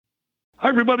Hi,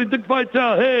 everybody. Dick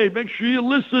Vitale. Hey, make sure you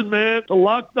listen, man, to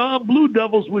Locked On Blue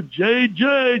Devils with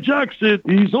J.J. Jackson.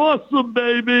 He's awesome,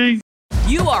 baby.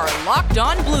 You are Locked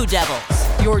On Blue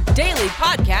Devils, your daily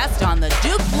podcast on the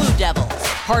Duke Blue Devils,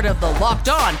 part of the Locked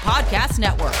On Podcast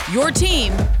Network, your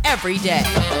team every day.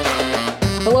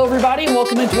 Hello, everybody, and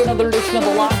welcome into another edition of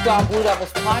the Locked On Blue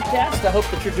Devils podcast. I hope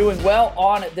that you're doing well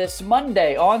on this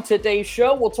Monday. On today's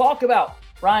show, we'll talk about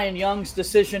Ryan Young's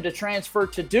decision to transfer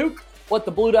to Duke, what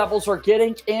the Blue Devils are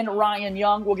getting in Ryan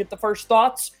Young. We'll get the first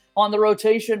thoughts on the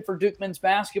rotation for Duke men's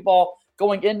basketball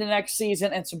going into next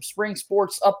season and some spring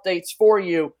sports updates for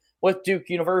you with Duke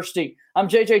University. I'm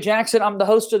JJ Jackson. I'm the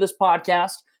host of this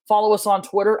podcast. Follow us on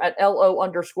Twitter at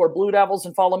LO_Blue Devils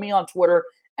and follow me on Twitter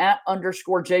at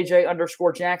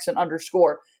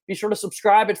 _JJ_Jackson_. Be sure to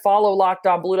subscribe and follow Locked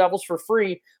On Blue Devils for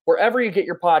free wherever you get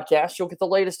your podcasts. You'll get the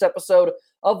latest episode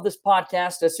of this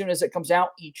podcast as soon as it comes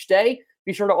out each day.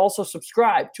 Be sure to also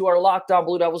subscribe to our Locked On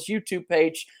Blue Devils YouTube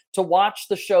page to watch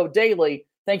the show daily.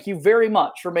 Thank you very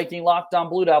much for making Locked On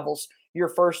Blue Devils your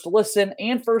first listen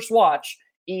and first watch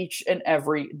each and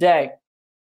every day.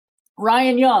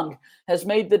 Ryan Young has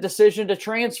made the decision to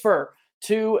transfer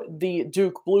to the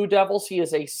Duke Blue Devils. He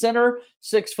is a center,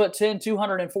 6'10",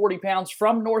 240 pounds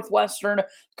from Northwestern,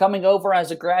 coming over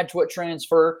as a graduate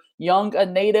transfer. Young, a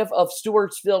native of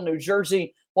Stewartsville, New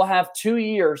Jersey, will have 2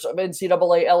 years of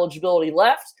NCAA eligibility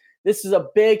left. This is a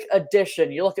big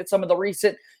addition. You look at some of the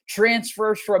recent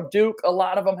transfers from Duke, a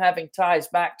lot of them having ties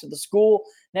back to the school.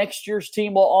 Next year's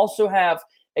team will also have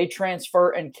a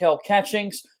transfer in Kel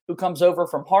Catchings, who comes over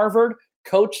from Harvard,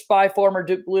 coached by former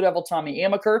Duke Blue Devil Tommy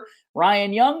Amaker.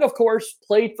 Ryan Young, of course,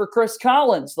 played for Chris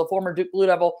Collins, the former Duke Blue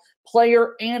Devil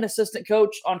player and assistant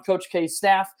coach on Coach K's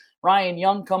staff. Ryan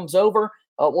Young comes over.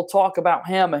 We'll talk about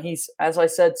him. He's, as I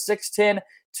said, 6'10",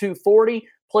 240,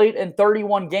 played in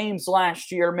 31 games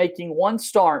last year, making 1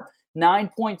 start, 9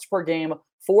 points per game,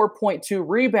 4.2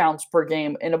 rebounds per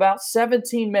game, and about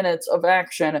 17 minutes of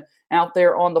action out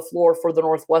there on the floor for the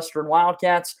Northwestern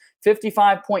Wildcats.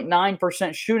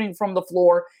 55.9% shooting from the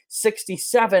floor,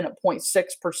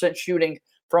 67.6% shooting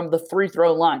from the free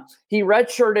throw line. He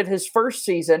redshirted his first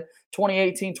season,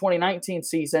 2018-2019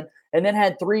 season, and then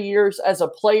had 3 years as a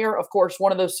player. Of course,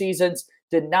 one of those seasons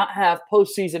did not have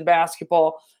postseason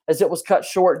basketball as it was cut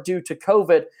short due to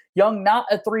COVID. Young, not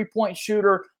a three-point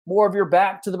shooter, more of your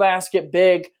back-to-the-basket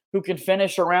big who can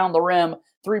finish around the rim.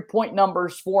 3-point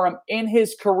numbers for him in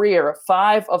his career,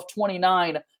 5 of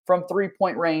 29 from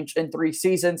three-point range in 3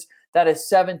 seasons. That is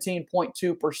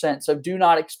 17.2%. So do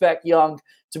not expect Young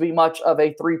to be much of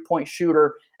a three-point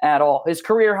shooter at all. His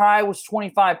career high was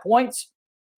 25 points.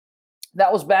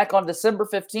 That was back on December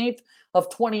 15th of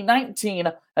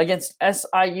 2019 against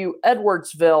SIU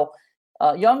Edwardsville.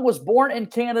 Young was born in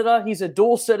Canada. He's a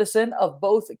dual citizen of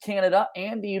both Canada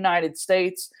and the United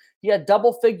States. He had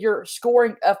double-figure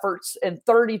scoring efforts in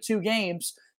 32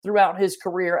 games throughout his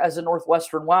career as a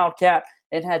Northwestern Wildcat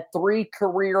and had 3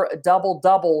 career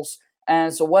double-doubles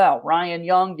as well. Ryan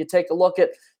Young, you take a look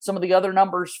at some of the other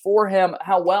numbers for him,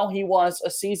 how well he was a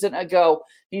season ago.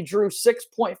 He drew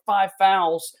 6.5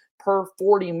 fouls per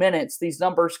 40 minutes. These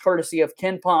numbers courtesy of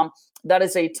KenPom. That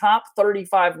is a top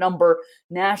 35 number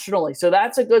nationally. So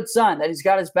that's a good sign that he's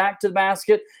got his back to the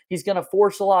basket. He's going to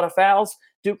force a lot of fouls.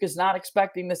 Duke is not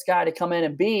expecting this guy to come in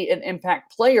and be an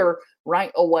impact player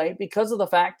right away because of the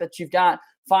fact that you've got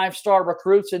 5-star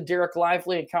recruits in Derek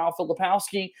Lively and Kyle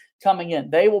Filipowski coming in.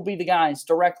 They will be the guys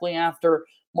directly after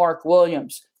Mark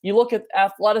Williams. You look at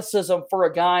athleticism for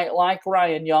a guy like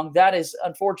Ryan Young, that is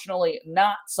unfortunately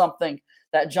not something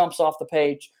that jumps off the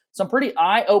page. Some pretty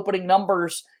eye-opening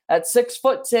numbers at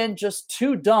 6'10", just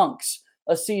 2 dunks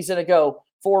a season ago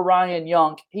for Ryan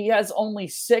Young. He has only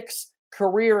 6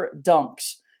 career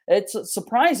dunks. It's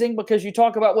surprising because you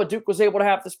talk about what Duke was able to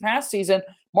have this past season.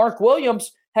 Mark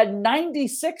Williams had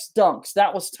 96 dunks.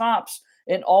 That was tops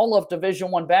in all of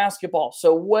Division I basketball.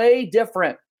 So way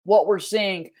different what we're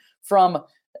seeing from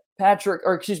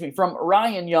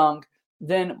Ryan Young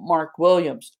than Mark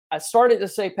Williams. I started to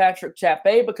say Patrick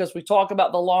Chape because we talk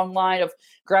about the long line of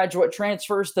graduate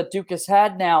transfers that Duke has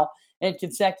had now in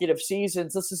consecutive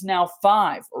seasons. This is now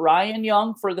 5. Ryan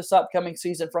Young for this upcoming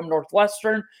season from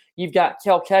Northwestern. You've got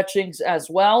Kel Catchings as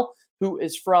well, who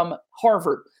is from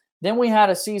Harvard. Then we had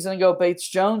a season ago Bates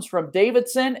Jones from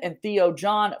Davidson and Theo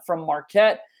John from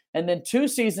Marquette. And then 2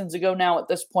 seasons ago now at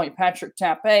this point, Patrick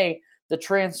Chape, the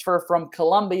transfer from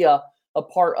Columbia, a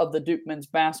part of the Duke men's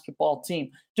basketball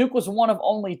team. Duke was one of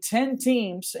only 10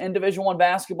 teams in Division I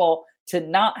basketball to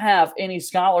not have any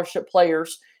scholarship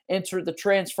players enter the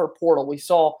transfer portal. We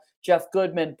saw Jeff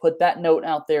Goodman put that note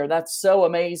out there. That's so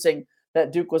amazing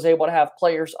that Duke was able to have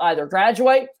players either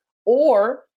graduate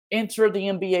or enter the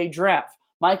NBA draft.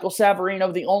 Michael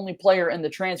Savarino, the only player in the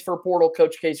transfer portal,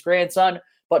 Coach K's grandson,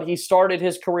 but he started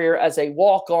his career as a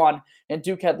walk-on, and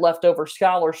Duke had leftover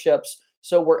scholarships,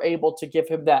 so we're able to give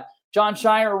him that. Jon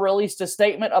Scheyer released a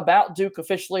statement about Duke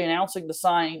officially announcing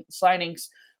the signings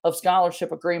of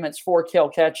scholarship agreements for Cale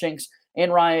Catchings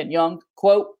and Ryan Young.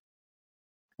 Quote,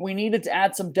 "We needed to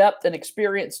add some depth and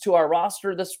experience to our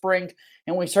roster this spring,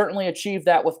 and we certainly achieved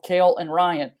that with Cale and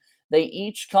Ryan. They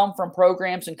each come from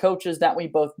programs and coaches that we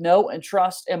both know and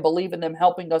trust and believe in them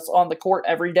helping us on the court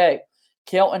every day.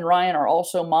 Cale and Ryan are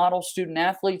also model student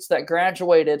athletes that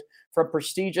graduated from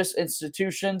prestigious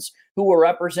institutions who will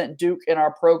represent Duke in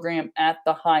our program at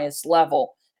the highest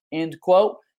level." End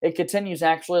quote. It continues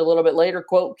actually a little bit later.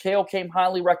 Quote, "Cale came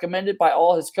highly recommended by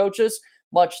all his coaches,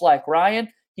 much like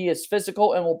Ryan. He is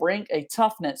physical and will bring a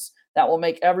toughness that will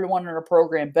make everyone in our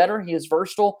program better. He is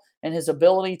versatile in his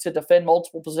ability to defend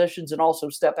multiple positions and also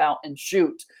step out and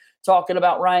shoot." Talking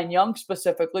about Ryan Young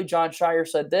specifically, Jon Scheyer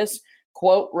said this,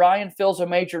 quote, "Ryan fills a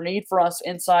major need for us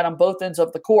inside on both ends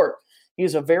of the court. He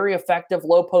is a very effective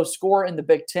low post scorer in the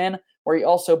Big Ten, where he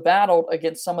also battled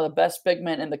against some of the best big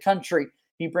men in the country.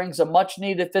 He brings a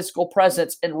much-needed physical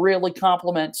presence and really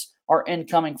complements our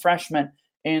incoming freshmen,"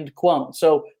 end quote.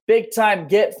 So big-time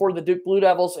get for the Duke Blue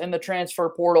Devils in the transfer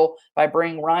portal by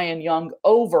bringing Ryan Young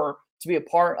over to be a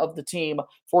part of the team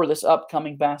for this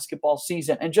upcoming basketball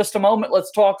season. In just a moment,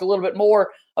 let's talk a little bit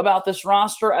more about this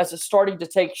roster as it's starting to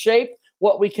take shape,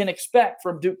 what we can expect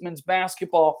from Duke men's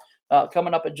basketball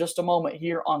coming up in just a moment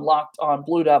here on Locked On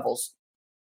Blue Devils.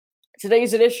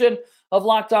 Today's edition of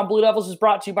Locked On Blue Devils is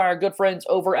brought to you by our good friends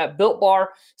over at Built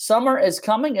Bar. Summer is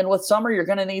coming, and with summer, you're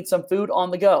going to need some food on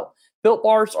the go. Built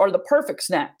Bars are the perfect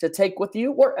snack to take with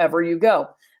you wherever you go.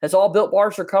 As all Built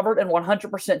Bars are covered in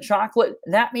 100% chocolate,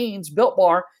 that means Built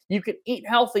Bar, you can eat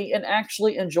healthy and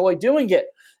actually enjoy doing it.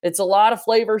 It's a lot of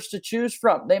flavors to choose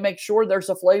from. They make sure there's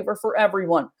a flavor for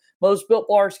everyone. Most Built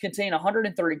Bars contain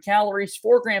 130 calories,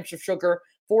 4 grams of sugar,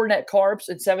 4 net carbs,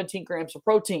 and 17 grams of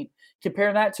protein.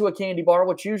 Compare that to a candy bar,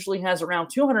 which usually has around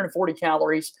 240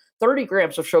 calories, 30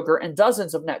 grams of sugar, and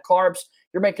dozens of net carbs.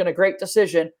 You're making a great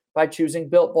decision by choosing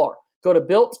Built Bar. Go to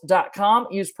Built.com,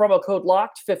 use promo code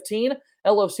LOCKED15,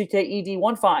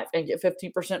 LOCKED15, and get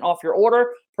 15% off your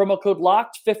order. Promo code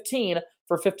LOCKED15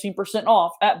 for 15%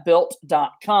 off at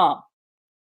Built.com.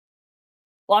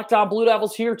 Locked On Blue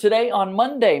Devils here today on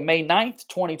Monday, May 9th,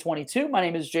 2022. My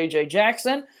name is JJ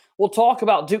Jackson. We'll talk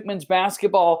about Duke men's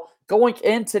basketball going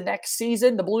into next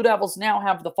season. The Blue Devils now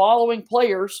have the following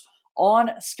players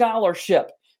on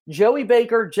scholarship. Joey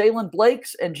Baker, Jalen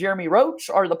Blakes, and Jeremy Roach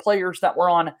are the players that were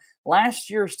on last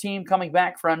year's team coming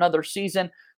back for another season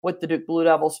with the Duke Blue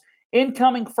Devils.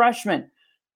 Incoming freshmen,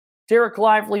 Derek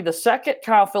Lively II,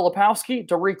 Kyle Filipowski,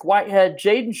 Dariq Whitehead,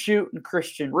 Jaden Shute, and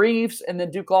Christian Reeves. And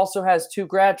then Duke also has 2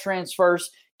 grad transfers,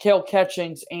 Cale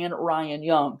Catchings and Ryan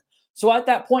Young. So at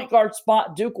that point guard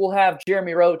spot, Duke will have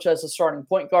Jeremy Roach as a starting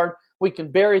point guard. We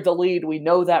can bury the lead. We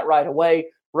know that right away.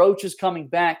 Roach is coming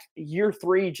back. Year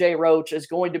 3, Jay Roach is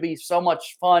going to be so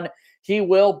much fun. He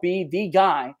will be the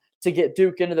guy to get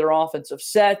Duke into their offensive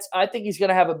sets. I think he's going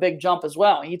to have a big jump as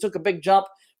well. He took a big jump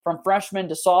from freshman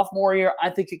to sophomore year. I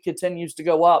think it continues to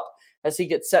go up as he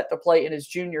gets set to play in his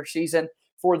junior season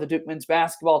for the Duke men's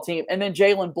basketball team. And then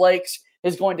Jalen Blakes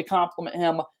is going to complement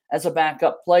him as a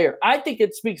backup player. I think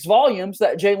it speaks volumes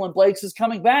that Jalen Blakes is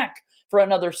coming back for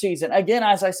another season. Again,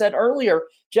 as I said earlier,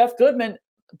 Jeff Goodman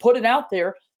put it out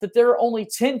there that there are only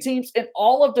 10 teams in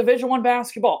all of Division I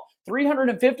basketball,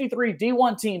 353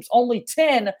 D1 teams, only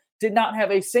 10 did not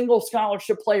have a single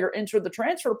scholarship player enter the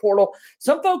transfer portal.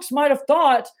 Some folks might have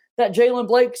thought that Jalen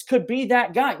Blakes could be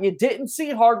that guy. You didn't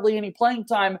see hardly any playing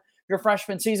time your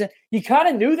freshman season. You kind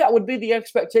of knew that would be the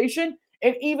expectation.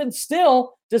 And even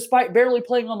still, despite barely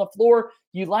playing on the floor,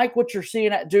 you like what you're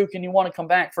seeing at Duke and you want to come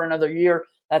back for another year.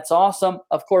 That's awesome.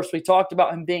 Of course, we talked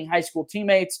about him being high school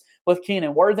teammates with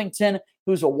Keenan Worthington,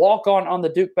 who's a walk-on on the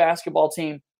Duke basketball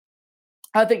team.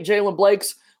 I think Jalen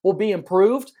Blakes will be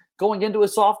improved going into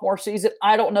his sophomore season.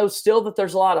 I don't know still that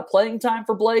there's a lot of playing time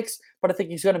for Blakes, but I think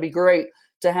he's going to be great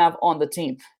to have on the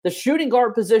team. The shooting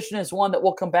guard position is one that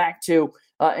we'll come back to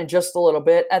in just a little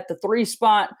bit. At the 3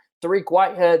 spot, Dariq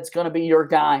Whitehead's going to be your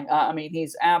guy.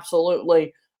 He's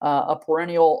absolutely a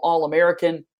perennial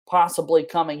All-American, possibly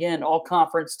coming in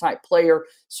all-conference type player,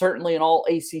 certainly an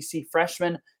all-ACC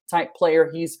freshman type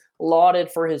player. He's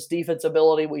lauded for his defense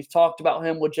ability. We've talked about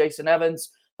him with Jason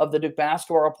Evans of the Duke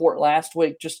Basketball Report last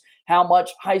week, just how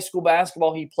much high school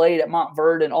basketball he played at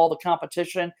Montverde and all the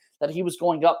competition that he was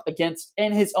going up against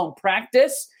in his own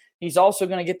practice. He's also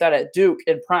going to get that at Duke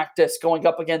in practice, going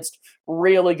up against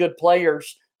really good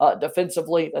players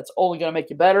defensively. That's only going to make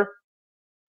you better.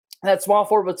 That small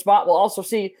forward spot will also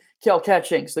see Kel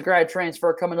Catchings, the grad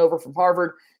transfer coming over from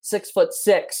Harvard,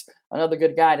 6'6", another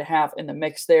good guy to have in the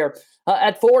mix there.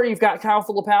 At 4, you've got Kyle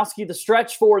Filipowski, the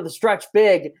stretch 4, the stretch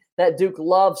big that Duke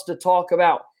loves to talk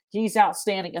about. He's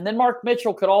outstanding. And then Mark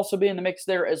Mitchell could also be in the mix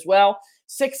there as well.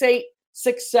 6'8",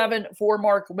 6'7" for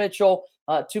Mark Mitchell,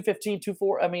 215,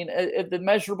 240. I mean, the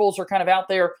measurables are kind of out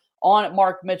there on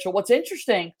Mark Mitchell. What's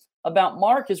interesting about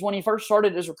Mark is when he first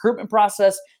started his recruitment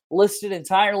process, listed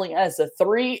entirely as a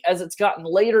 3. As it's gotten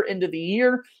later into the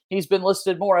year, he's been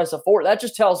listed more as a 4. That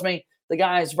just tells me the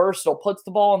guy is versatile, puts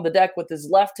the ball on the deck with his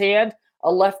left hand,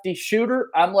 a lefty shooter.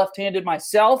 I'm left-handed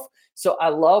myself, so I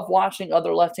love watching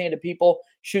other left-handed people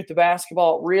shoot the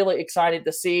basketball. Really excited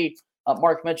to see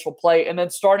Mark Mitchell play. And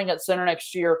then starting at center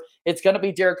next year, it's going to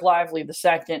be Derek Lively the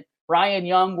second. Ryan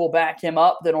Young will back him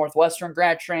up, the Northwestern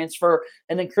grad transfer.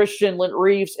 And then Christian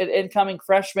Reeves, an incoming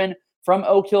freshman from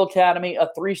Oak Hill Academy, a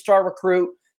 3-star recruit.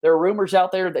 There are rumors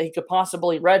out there that he could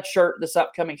possibly redshirt this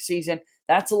upcoming season.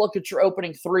 That's a look at your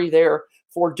opening 3 there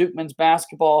for Duke men's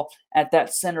basketball at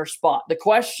that center spot. The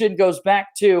question goes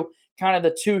back to kind of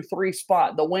the 2-3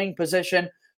 spot, the wing position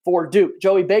for Duke.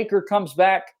 Joey Baker comes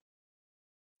back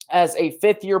as a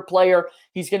 5th-year player.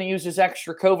 He's going to use his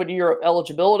extra COVID year of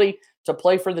eligibility to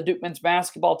play for the Duke men's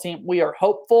basketball team. We are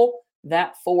hopeful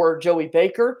that for Joey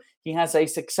Baker, he has a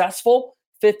successful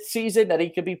 5th season, that he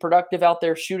could be productive out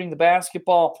there shooting the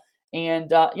basketball.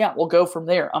 And, we'll go from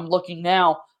there. I'm looking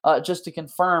now just to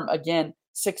confirm, again,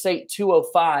 6'8",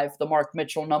 205, the Mark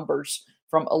Mitchell numbers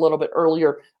from a little bit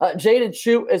earlier. Jaden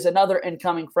Schutt is another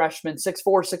incoming freshman, 6'4",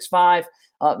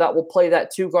 6'5", that will play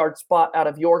that 2-guard spot out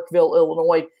of Yorkville,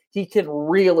 Illinois. He can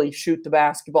really shoot the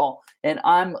basketball, and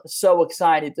I'm so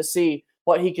excited to see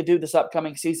what he could do this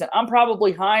upcoming season. I'm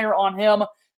probably higher on him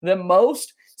than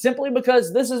most, simply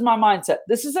because this is my mindset.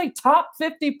 This is a top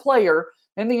 50 player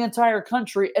in the entire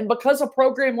country, and because a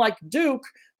program like Duke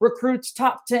recruits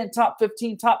top 10, top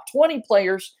 15, top 20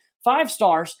 players,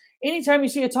 5-stars, anytime you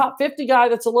see a top 50 guy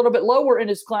that's a little bit lower in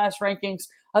his class rankings,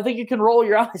 I think you can roll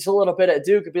your eyes a little bit at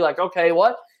Duke and be like, okay,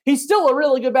 what? He's still a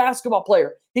really good basketball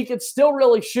player. He can still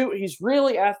really shoot. He's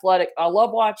really athletic. I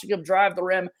love watching him drive the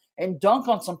rim and dunk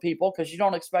on some people, because you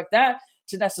don't expect that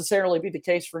to necessarily be the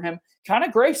case for him. Kind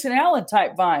of Grayson Allen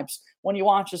type vibes when you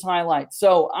watch his highlights.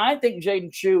 So I think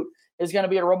Jaden Schutt is going to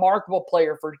be a remarkable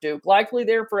player for Duke, likely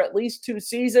there for at least 2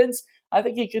 seasons. I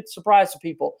think he could surprise some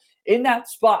people. In that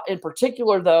spot in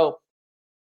particular, though,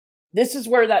 this is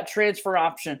where that transfer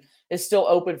option is still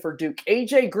open for Duke.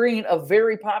 A.J. Green, a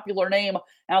very popular name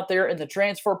out there in the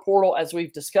transfer portal, as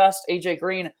we've discussed. A.J.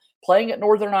 Green playing at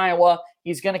Northern Iowa.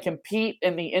 He's going to compete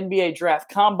in the NBA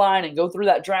draft combine and go through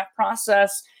that draft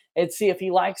process and see if he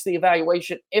likes the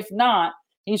evaluation. If not,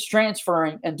 he's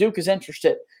transferring, and Duke is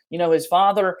interested. You know, his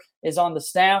father is on the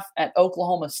staff at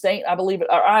Oklahoma State, I believe,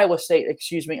 or Iowa State,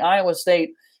 excuse me. Iowa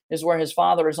State is where his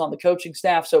father is on the coaching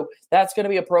staff. So that's going to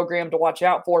be a program to watch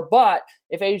out for. But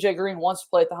if A.J. Green wants to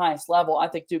play at the highest level, I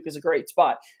think Duke is a great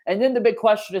spot. And then the big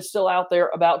question is still out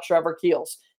there about Trevor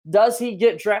Keels. Does he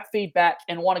get draft feedback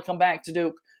and want to come back to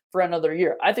Duke for another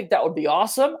year? I think that would be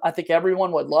awesome. I think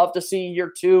everyone would love to see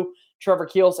year 2 Trevor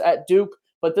Keels at Duke.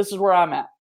 But this is where I'm at.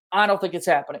 I don't think it's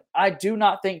happening. I do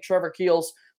not think Trevor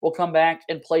Keels will come back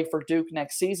and play for Duke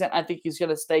next season. I think he's going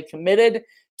to stay committed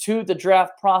to the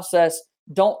draft process.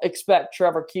 Don't expect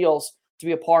Trevor Keels to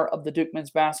be a part of the Duke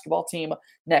men's basketball team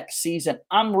next season.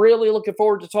 I'm really looking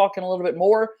forward to talking a little bit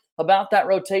more about that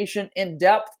rotation in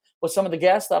depth with some of the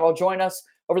guests that will join us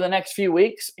over the next few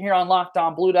weeks here on Locked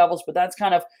On Blue Devils, but that's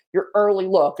kind of your early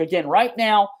look. Again, right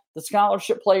now, the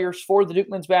scholarship players for the Duke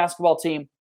men's basketball team: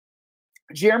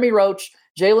 Jeremy Roach,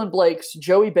 Jalen Blakes,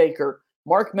 Joey Baker,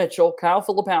 Mark Mitchell, Kyle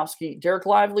Filipowski, Derek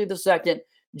Lively II,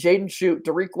 Jaden Schutt,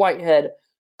 Dariq Whitehead,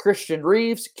 Christian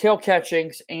Reeves, Kel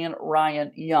Catchings, and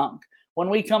Ryan Young. When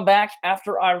we come back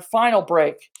after our final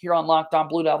break here on Locked On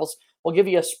Blue Devils, we'll give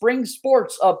you a spring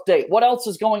sports update. What else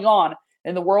is going on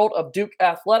in the world of Duke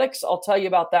athletics? I'll tell you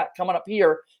about that coming up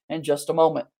here in just a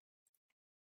moment.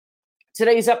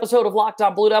 Today's episode of Locked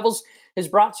On Blue Devils is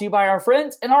brought to you by our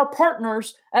friends and our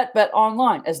partners at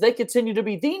BetOnline, as they continue to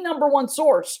be the #1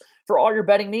 source for all your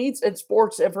betting needs and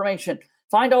sports information.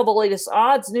 Find all the latest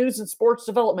odds, news, and sports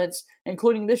developments,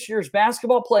 including this year's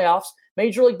basketball playoffs,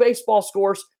 Major League Baseball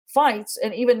scores, fights,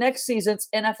 and even next season's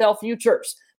NFL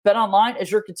futures. BetOnline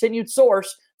is your continued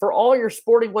source for all your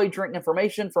sporting wagering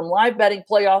information, from live betting,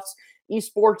 playoffs,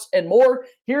 esports, and more.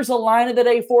 Here's a line of the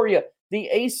day for you. The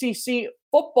ACC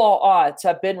football odds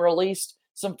have been released.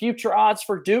 Some future odds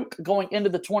for Duke going into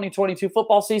the 2022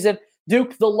 football season.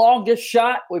 Duke, the longest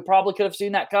shot. We probably could have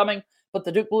seen that coming, but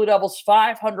the Duke Blue Devils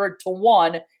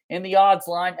 500-1 in the odds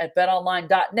line at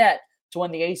betonline.net to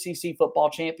win the ACC football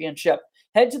championship.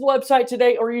 Head to the website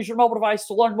today or use your mobile device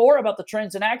to learn more about the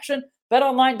trends in action.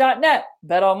 BetOnline.net.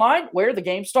 BetOnline, where the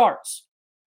game starts.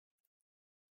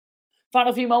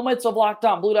 Final few moments of Locked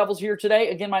On Blue Devils here today.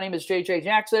 Again, my name is JJ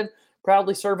Jackson,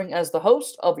 proudly serving as the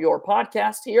host of your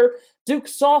podcast here. Duke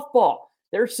softball.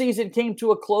 Their season came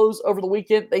to a close over the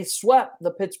weekend. They swept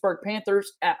the Pittsburgh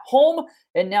Panthers at home,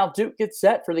 and now Duke gets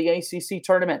set for the ACC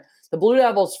tournament. The Blue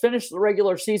Devils finished the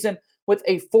regular season with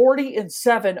a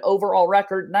 40-7 overall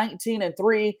record,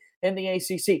 19-3 in the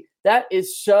ACC. That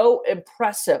is so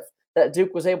impressive that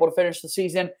Duke was able to finish the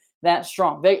season that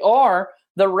strong. They are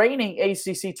the reigning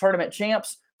ACC tournament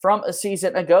champs from a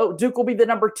season ago. Duke will be the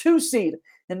number 2 seed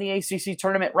in the ACC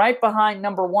tournament, right behind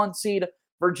number 1 seed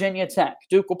Virginia Tech.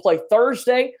 Duke will play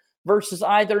Thursday versus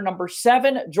either number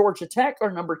 7 Georgia Tech or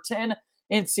number 10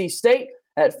 NC State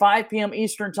at 5 p.m.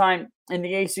 Eastern Time in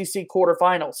the ACC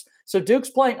quarterfinals. So Duke's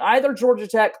playing either Georgia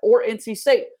Tech or NC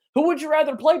State. Who would you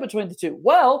rather play between the two?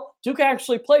 Well, Duke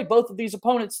actually played both of these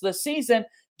opponents this season.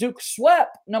 Duke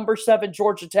swept number 7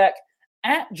 Georgia Tech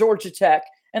at Georgia Tech,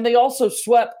 and they also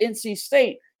swept NC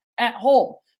State at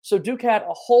home. So Duke had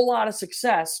a whole lot of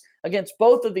success against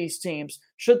both of these teams.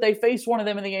 Should they face one of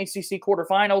them in the ACC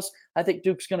quarterfinals, I think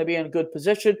Duke's going to be in a good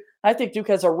position. I think Duke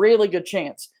has a really good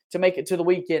chance to make it to the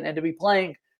weekend and to be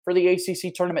playing for the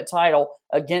ACC tournament title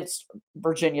against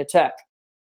Virginia Tech.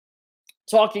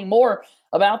 Talking more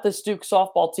about this Duke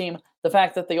softball team, the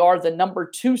fact that they are the number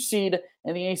 2 seed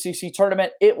in the ACC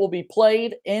tournament, it will be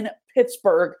played in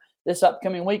Pittsburgh this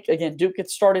upcoming week. Again, Duke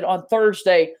gets started on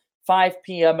Thursday, 5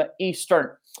 p.m.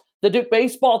 Eastern. The Duke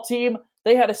baseball team,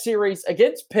 they had a series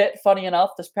against Pitt, funny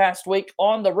enough, this past week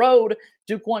on the road.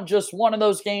 Duke won just one of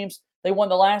those games. They won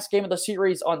the last game of the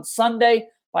series on Sunday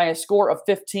by a score of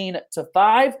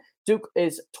 15-5. Duke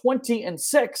is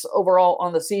 20-6 overall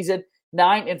on the season,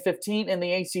 9-15 in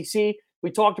the ACC.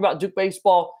 We talked about Duke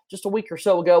baseball just a week or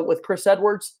so ago with Chris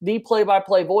Edwards, the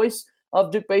play-by-play voice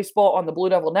of Duke baseball on the Blue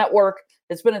Devil Network.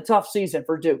 It's been a tough season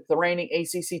for Duke, the reigning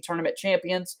ACC tournament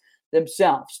champions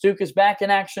themselves. Duke is back in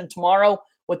action tomorrow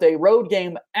with a road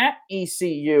game at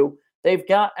ECU. They've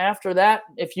got, after that,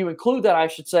 if you include that, I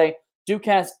should say, Duke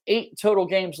has 8 total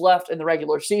games left in the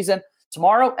regular season.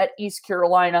 Tomorrow at East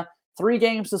Carolina, 3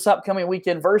 games this upcoming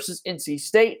weekend versus NC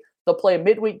State. They'll play a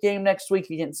midweek game next week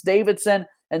against Davidson,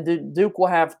 and Duke will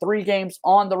have 3 games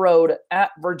on the road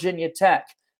at Virginia Tech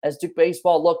as Duke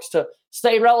baseball looks to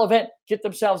stay relevant, get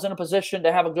themselves in a position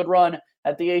to have a good run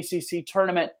at the ACC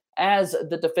tournament as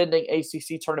the defending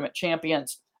ACC tournament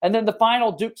champions. And then the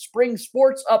final Duke spring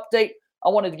sports update I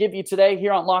wanted to give you today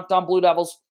here on Locked On Blue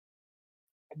Devils.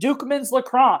 Duke men's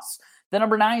lacrosse, the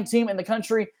number 9 team in the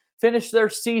country, finished their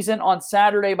season on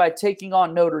Saturday by taking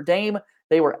on Notre Dame.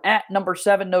 They were at number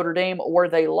 7 Notre Dame, where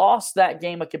they lost that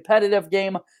game, a competitive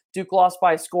game. Duke lost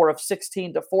by a score of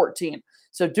 16-14.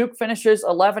 So Duke finishes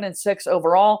 11-6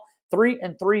 overall,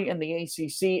 3-3 in the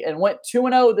ACC, and went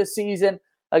 2-0 this season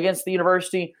against the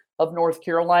University of North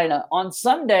Carolina. On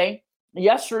Sunday,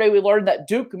 yesterday, we learned that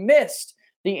Duke missed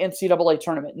the NCAA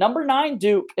tournament. Number 9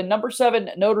 Duke and number 7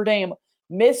 Notre Dame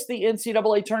missed the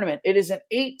NCAA tournament. It is an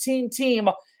 18-team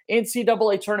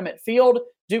NCAA tournament field.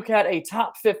 Duke had a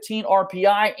top 15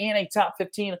 RPI and a top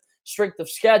 15 strength of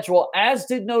schedule, as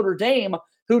did Notre Dame,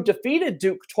 who defeated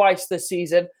Duke twice this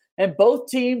season, and both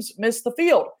teams missed the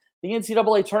field. The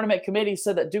NCAA tournament committee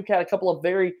said that Duke had a couple of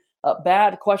very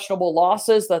bad, questionable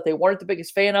losses that they weren't the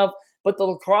biggest fan of, but the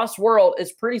lacrosse world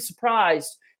is pretty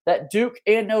surprised that Duke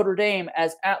and Notre Dame,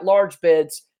 as at-large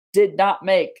bids, did not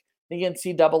make the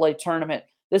NCAA tournament.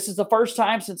 This is the first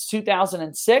time since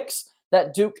 2006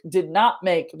 that Duke did not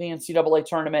make the NCAA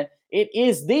tournament. It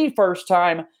is the first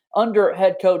time under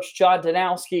head coach John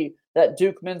Danowski that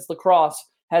Duke men's lacrosse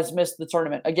has missed the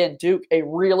tournament. Again, Duke, a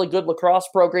really good lacrosse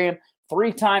program,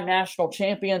 3-time national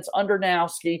champions under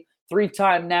Danowski,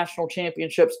 3-time national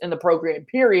championships in the program,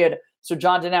 period. So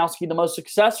John Danowski, the most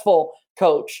successful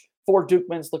coach for Duke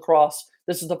men's lacrosse.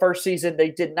 This is the first season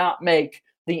they did not make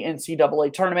the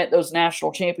NCAA tournament. Those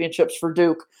national championships for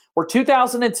Duke were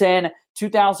 2010,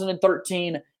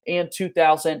 2013, and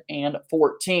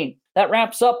 2014. That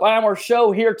wraps up our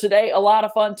show here today. A lot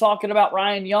of fun talking about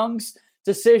Ryan Young's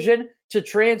decision to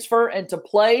transfer and to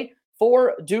play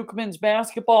for Duke men's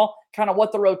basketball, kind of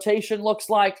what the rotation looks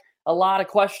like. A lot of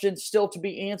questions still to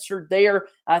be answered there.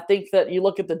 I think that you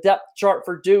look at the depth chart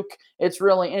for Duke, it's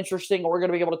really interesting. We're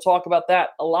going to be able to talk about that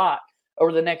a lot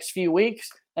over the next few weeks.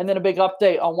 And then a big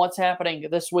update on what's happening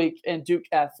this week in Duke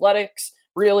athletics.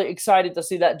 Really excited to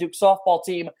see that Duke softball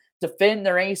team defend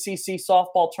their ACC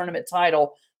softball tournament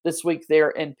title this week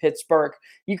there in Pittsburgh.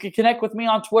 You can connect with me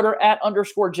on Twitter at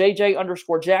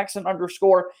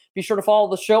 _JJ_Jackson_. Be sure to follow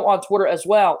the show on Twitter as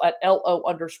well at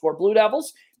LO_Blue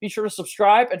Devils. Be sure to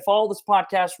subscribe and follow this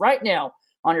podcast right now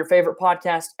on your favorite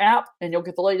podcast app, and you'll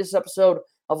get the latest episode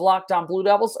of Locked On Blue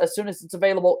Devils as soon as it's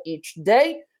available each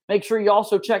day. Make sure you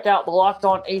also check out the Locked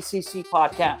On ACC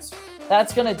podcast.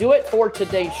 That's going to do it for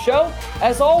today's show.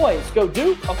 As always, go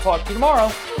Duke. I'll talk to you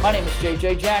tomorrow. My name is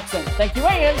JJ Jackson. Thank you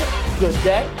and good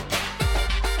day.